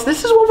 folks,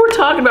 this is what we're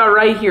talking about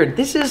right here.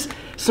 This is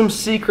some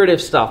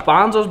secretive stuff.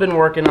 Bonzo's been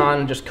working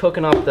on just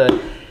cooking up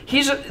the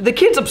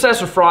kid's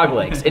obsessed with frog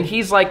legs, and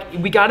he's like,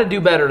 we gotta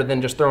do better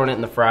than just throwing it in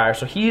the fryer.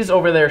 So he's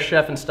over there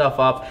chefing stuff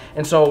up.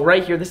 And so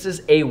right here, this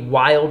is a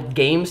wild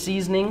game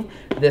seasoning.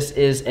 This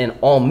is an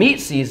all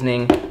meat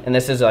seasoning, and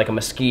this is like a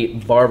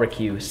mesquite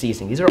barbecue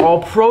seasoning. These are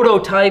all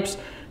prototypes.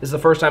 This is the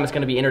first time it's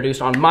gonna be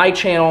introduced on my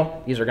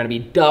channel. These are gonna be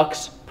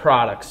Ducks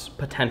products,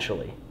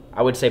 potentially.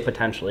 I would say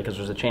potentially, because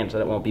there's a chance that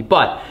it won't be.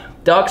 But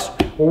Ducks,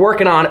 we're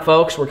working on it,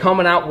 folks. We're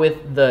coming out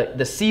with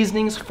the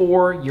seasonings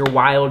for your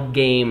wild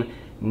game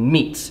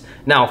meats.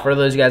 Now, for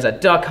those of you guys that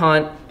duck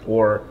hunt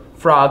or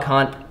frog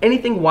hunt,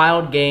 anything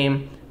wild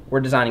game, we're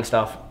designing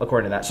stuff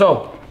according to that.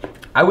 So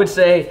I would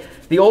say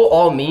the old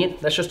all meat,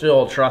 that's just an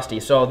old trusty.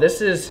 So this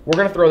is, we're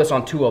gonna throw this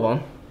on 2 of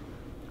them.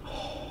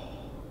 Oh,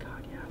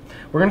 God, yeah.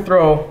 We're gonna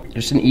throw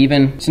just an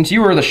even, since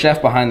you were the chef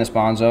behind this,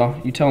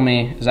 Bonzo, you tell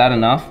me, is that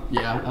enough?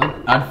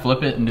 Yeah, I'd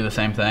flip it and do the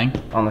same thing.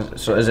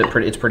 So is it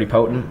pretty, it's pretty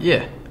potent?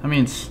 Yeah, I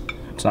mean, it's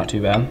not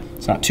too bad.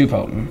 It's not too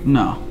potent.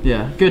 No,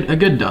 yeah, a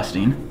good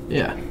dusting.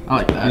 Yeah, I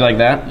like that. You like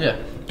that? Yeah.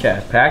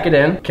 Okay, pack it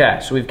in. Okay,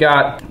 so we've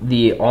got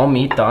the all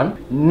meat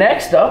done.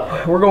 Next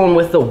up, we're going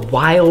with the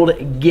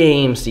wild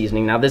game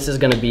seasoning. Now this is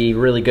gonna be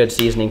really good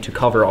seasoning to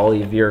cover all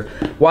of your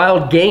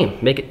wild game.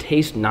 Make it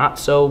taste not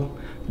so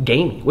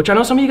gamey, which I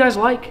know some of you guys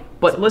like,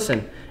 but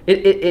listen,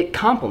 it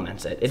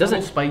complements it. It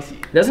doesn't, spicy.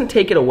 It doesn't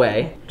take it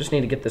away. Just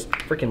need to get this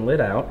freaking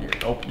lid out. Here,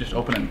 just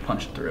open it and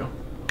punch it through.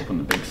 Open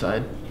the big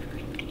side.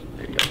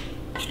 There you go.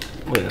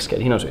 Look at this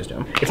kid, he knows what he's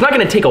doing. It's not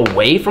gonna take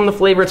away from the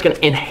flavor, it's gonna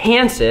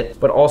enhance it,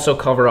 but also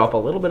cover up a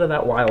little bit of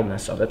that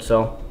wildness of it,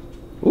 so.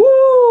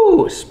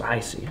 Ooh,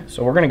 spicy.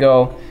 So we're gonna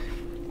go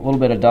a little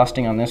bit of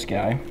dusting on this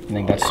guy. I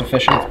think that's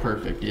sufficient. That's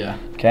perfect, yeah.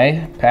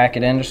 Okay, pack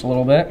it in just a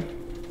little bit.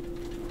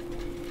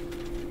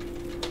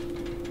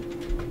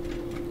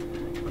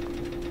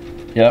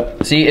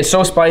 Yep, see, it's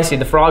so spicy,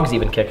 the frog's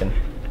even kicking.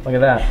 Look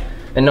at that.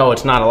 And no,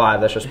 it's not alive,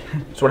 that's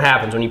what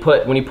happens when you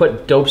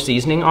put dope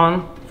seasoning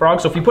on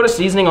frogs. So if you put a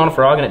seasoning on a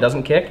frog and it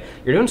doesn't kick,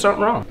 you're doing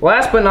something wrong.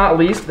 Last but not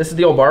least, this is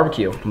the old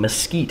barbecue.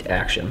 Mesquite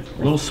action.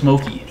 A little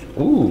smoky.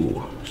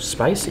 Ooh,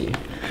 spicy.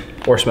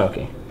 Or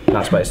smoky,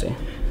 not spicy.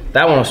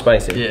 That one was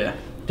spicy. Yeah.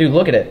 Dude,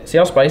 look at it. See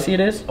how spicy it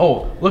is?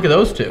 Oh, look at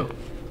those two.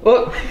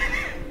 Look,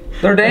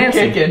 they're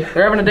dancing. Kicking.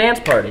 They're having a dance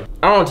party.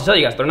 I don't know what to tell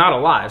you guys, they're not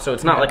alive, so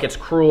it's not like it's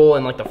cruel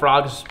and like the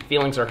frog's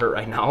feelings are hurt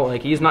right now.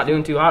 Like he's not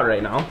doing too hot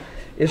right now.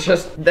 It's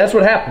just, that's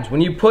what happens. When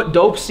you put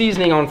dope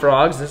seasoning on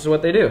frogs, this is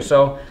what they do.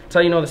 So that's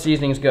how you know the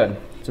seasoning's good.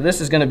 So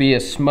this is gonna be a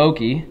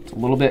smoky. It's a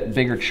little bit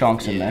bigger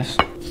chunks in this.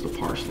 It's the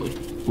parsley.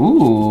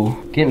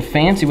 Ooh, getting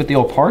fancy with the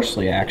old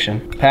parsley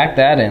action. Pack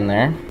that in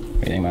there.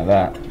 What do you think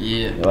about that?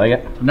 Yeah. You like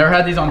it? I've never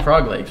had these on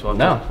frog legs. We'll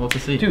have to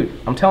see. Dude,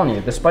 I'm telling you,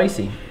 the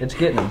spicy, it's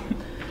getting them.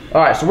 All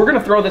right, so we're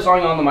gonna throw this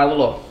on my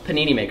little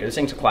panini maker. This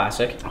thing's a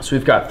classic. So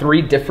we've got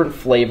 3 different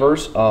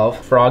flavors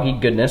of froggy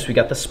goodness. We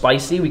got the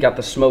spicy, we got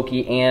the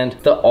smoky, and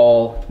the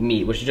all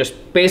meat, which is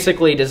just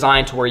basically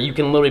designed to where you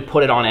can literally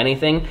put it on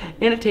anything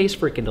and it tastes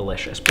freaking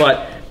delicious.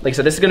 But like I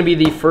said, this is gonna be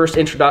the first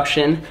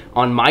introduction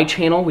on my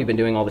channel. We've been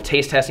doing all the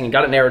taste testing and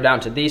got it narrowed down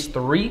to these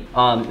 3.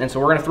 And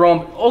so we're gonna throw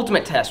them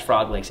ultimate test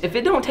frog legs. If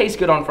it don't taste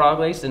good on frog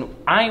legs, then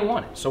I ain't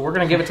want it. So we're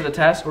gonna give it to the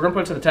test. We're gonna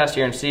put it to the test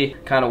here and see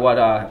kind of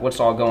what's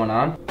all going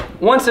on.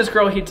 Once this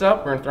grill heats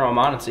up, we're gonna throw them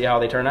on and see how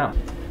they turn out.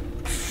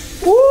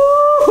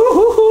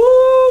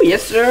 Woo-hoo-hoo-hoo.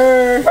 Yes,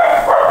 sir.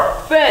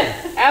 Finn,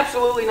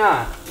 absolutely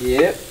not.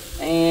 Yep,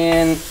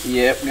 and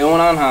yep, going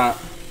on hot.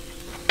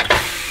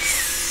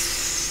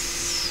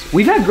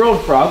 We've had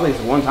grilled frog legs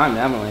at one time,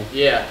 haven't we?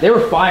 Yeah. They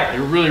were fire. They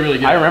were really, really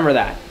good. I remember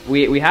that.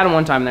 We had them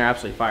one time and they're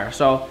absolutely fire.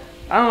 So,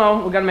 I don't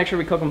know, we gotta make sure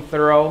we cook them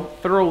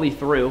thoroughly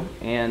through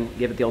and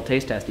give it the old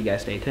taste test. You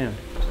guys stay tuned.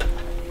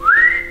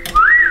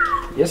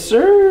 Yes,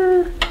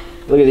 sir.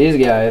 Look at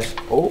these guys.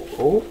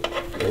 Oh,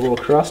 a little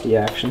crusty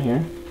action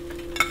here.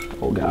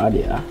 Oh God,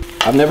 yeah.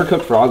 I've never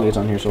cooked frog legs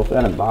on here, so hopefully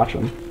I didn't botch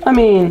them. I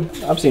mean,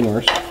 I've seen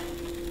worse.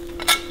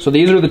 So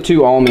these are the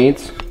 2 all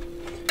meats.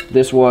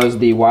 This was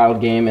the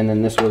wild game, and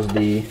then this was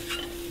the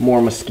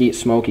more mesquite,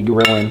 smoky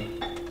grilling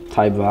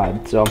type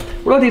vibe. So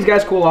we'll let these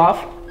guys cool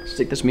off.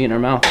 Stick this meat in our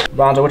mouth.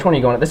 Bonzo, which one are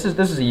you going? This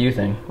is a you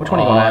thing. Which one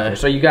are you going after?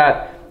 So you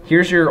got,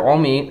 here's your all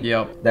meat.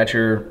 Yep. That's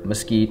your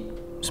mesquite,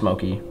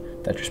 smoky.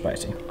 That's your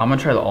spicy. I'm gonna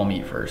try the all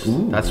meat first.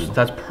 Ooh.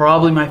 That's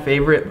probably my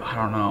favorite. I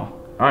don't know. All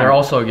right. They're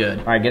all so good.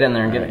 All right, get in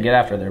there and get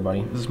after there,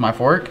 buddy. This is my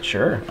fork?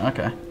 Sure.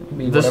 Okay.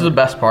 This is the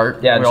best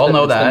part. Yeah, we all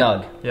know that. The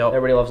nug. Yep.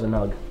 Everybody loves the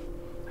nug.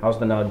 How's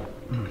the nug?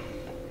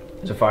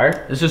 Is it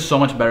fire? This is so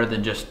much better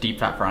than just deep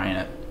fat frying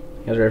it.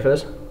 You guys ready for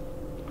this?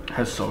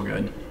 That's so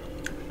good.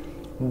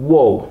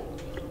 Whoa.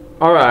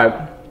 All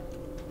right.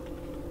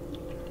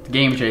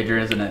 Game changer,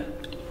 isn't it?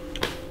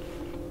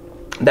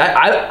 That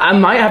I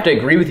might have to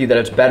agree with you that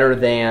it's better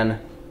than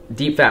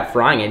deep fat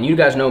frying it. And you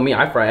guys know me,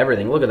 I fry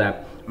everything. Look at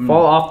that.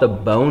 Fall off the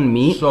bone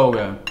meat. So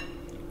good.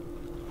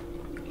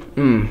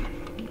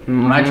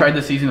 When I tried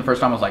this seasoning the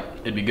first time, I was like,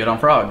 it'd be good on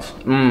frogs.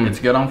 It's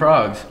good on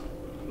frogs.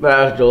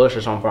 That's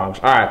delicious on frogs.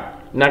 All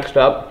right, next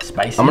up.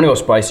 Spicy. I'm gonna go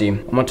spicy.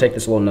 I'm gonna take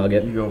this little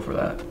nugget. You go for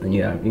that. And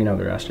yeah, you know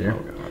the rest here.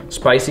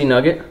 Spicy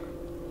nugget.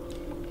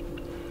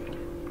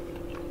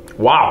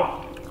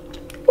 Wow.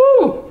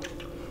 Woo!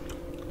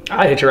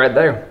 I hit you right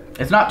there.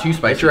 It's not too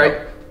spicy.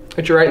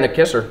 Hit you right in the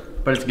kisser.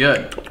 But it's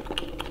good.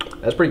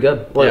 That's pretty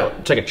good. What, Yeah.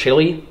 It's like a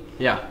chili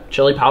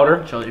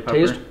powder Chili pepper.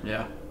 taste.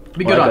 Yeah. It'd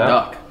be good Like on that.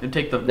 duck. It'd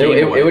take the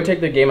game away. It would take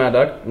the game out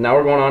of duck. Now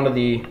we're going on to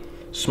the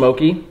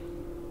smoky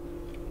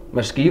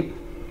mesquite.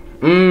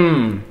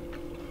 I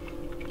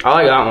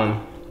like that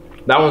one.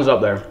 That one's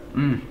up there.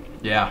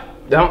 Yeah.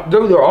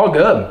 Dude, they're all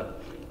good.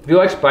 If you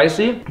like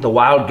spicy, the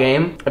wild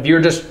game. If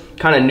you're just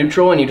kind of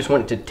neutral and you just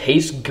want it to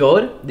taste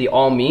good, the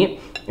all meat.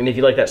 And if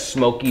you like that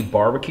smoky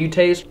barbecue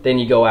taste, then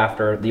you go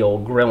after the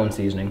old grilling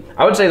seasoning.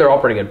 I would say they're all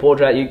pretty good. Pull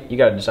chat, you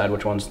gotta decide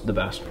which one's the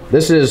best.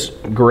 This is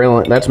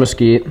grilling, that's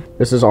mesquite.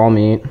 This is all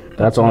meat.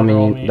 That's all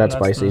meat. That's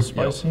spicy.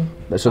 Spicy.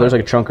 So there's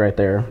like a chunk right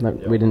there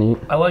that we didn't eat.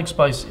 I like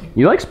spicy.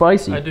 You like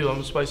spicy? I do,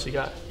 I'm a spicy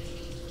guy.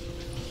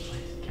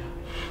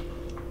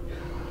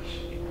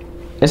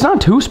 It's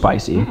not too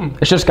spicy.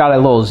 It's just got a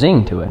little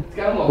zing to it. It's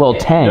got a little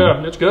tang.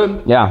 Yeah, it's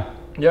good. Yeah.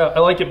 Yeah, I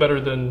like it better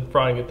than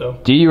frying it though.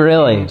 Do you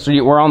really? So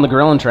we're on the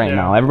grilling train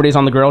now. Everybody's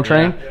on the grill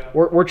train? Yeah.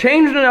 We're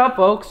changing it up,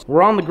 folks.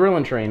 We're on the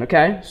grilling train,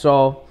 okay?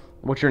 So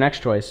what's your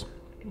next choice?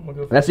 We'll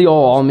go for That's the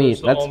all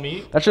meat. all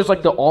meat. That's just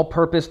like the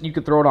all-purpose. You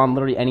could throw it on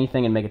literally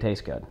anything and make it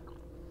taste good.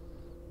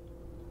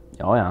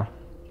 Oh yeah.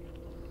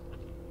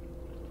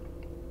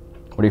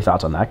 What are your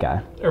thoughts on that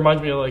guy? It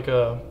reminds me of like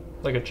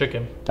Like a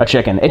chicken. A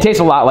chicken. It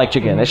tastes a lot like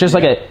chicken. It's just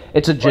like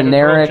it's a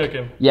generic. Like a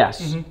grilled chicken.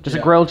 Yes, just a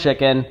grilled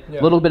chicken.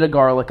 A little bit of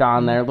garlic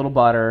on there, a little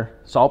butter,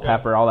 salt,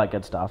 pepper, all that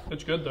good stuff.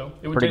 It's good though.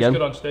 It would Pretty taste good.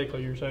 good on steak,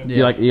 like you were saying.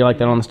 You like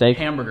that on the steak?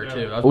 Hamburger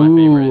too. That was my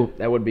favorite.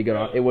 That would be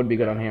good. It would be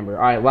good on hamburger.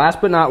 All right,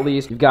 last but not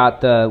least, you've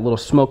got the little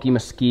smoky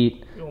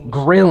mesquite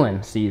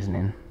grilling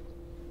seasoning.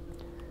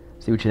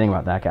 See what you think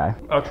about that guy.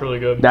 That's really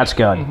good. That's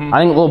good. I think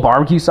a little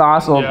barbecue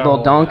sauce, a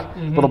little dunk,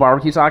 little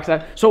barbecue sauce.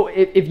 So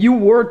if you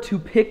were to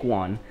pick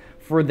one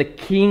for the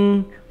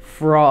King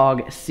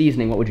Frog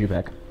seasoning, what would you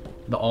pick?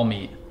 The all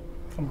meat.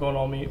 I'm going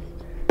all meat.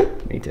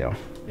 Me too.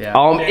 Yeah.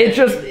 It's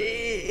just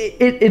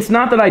it's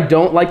not that I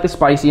don't like the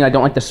spicy and I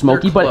don't like the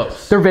smoky, but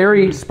they're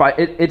very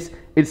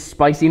it's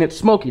spicy and it's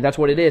smoky. That's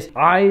what it is.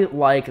 I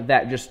like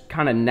that just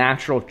kind of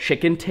natural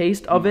chicken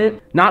taste of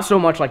it. Not so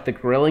much like the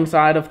grilling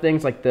side of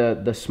things, like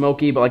the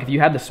smoky, but like if you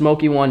had the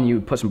smoky one,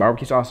 you put some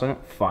barbecue sauce on it,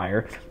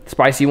 fire.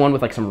 Spicy one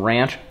with like some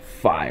ranch,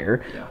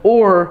 fire.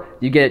 Or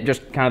you get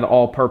just kind of the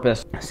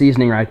all-purpose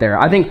seasoning right there.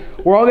 I think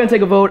we're all gonna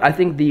take a vote. I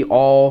think the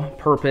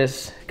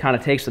all-purpose kind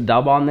of takes the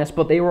dub on this,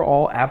 but they were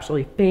all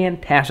absolutely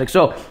fantastic.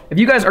 So if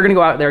you guys are gonna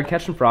go out there and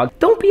catch some frogs,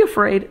 don't be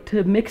afraid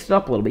to mix it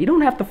up a little bit. You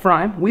don't have to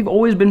fry them. We've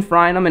always been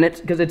frying them, and it's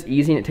because it's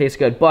easy and it tastes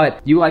good.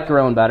 But you like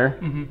grilling better.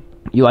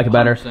 You like it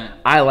better? 100%.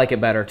 I like it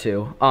better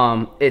too.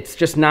 It's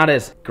just not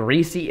as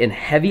greasy and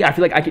heavy. I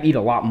feel like I could eat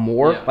a lot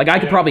more. Like I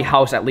could probably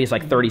house at least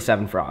like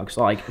 37 frogs,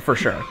 like for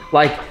sure.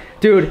 Like,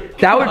 dude,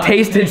 that would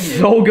tasted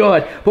so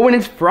good. But when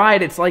it's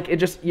fried, it's like, it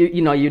just,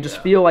 you know, you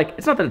just feel like,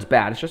 it's not that it's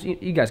bad. It's just,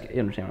 you guys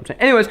understand what I'm saying.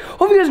 Anyways,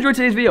 hope you guys enjoyed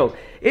today's video.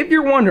 If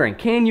you're wondering,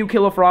 can you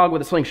kill a frog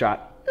with a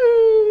slingshot?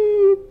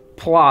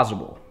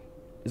 Plausible.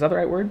 Is that the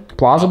right word?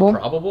 Plausible?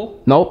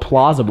 Probable? No,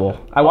 plausible.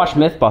 I watched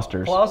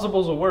Mythbusters.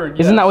 Plausible's a word.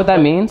 Isn't that what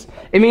that means?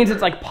 It means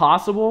it's like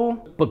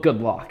possible, but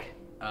good luck.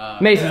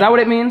 Mace, is that what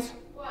it means?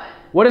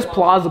 What does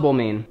plausible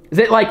mean? Is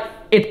it like,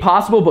 it's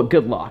possible, but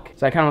good luck?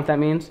 Is that kind of what that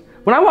means?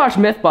 When I watch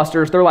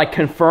Mythbusters, they're like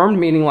confirmed,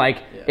 meaning like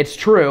it's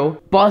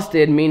true.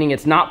 Busted, meaning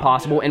it's not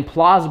possible. And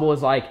plausible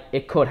is like,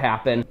 it could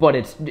happen, but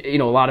it's, you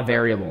know, a lot of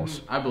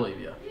variables. I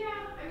believe you.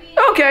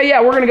 Okay,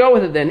 yeah, we're gonna go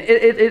with it then.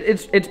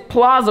 It's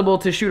plausible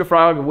to shoot a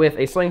frog with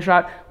a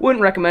slingshot.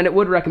 Wouldn't recommend it.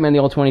 Would recommend the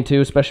old 22,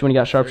 especially when you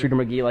got Sharpshooter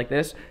McGee like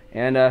this.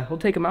 And we'll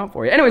take them out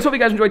for you. Anyways, hope you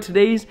guys enjoyed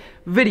today's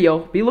video.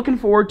 Be looking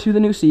forward to the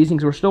new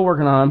seasons. We're still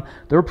working on them.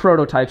 They're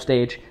prototype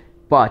stage.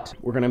 But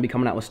we're gonna be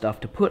coming out with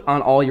stuff to put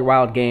on all your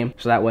wild game,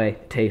 so that way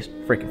it tastes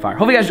freaking fire.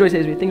 Hope you guys enjoyed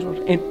today's video. Thanks so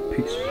much, and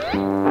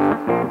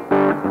peace.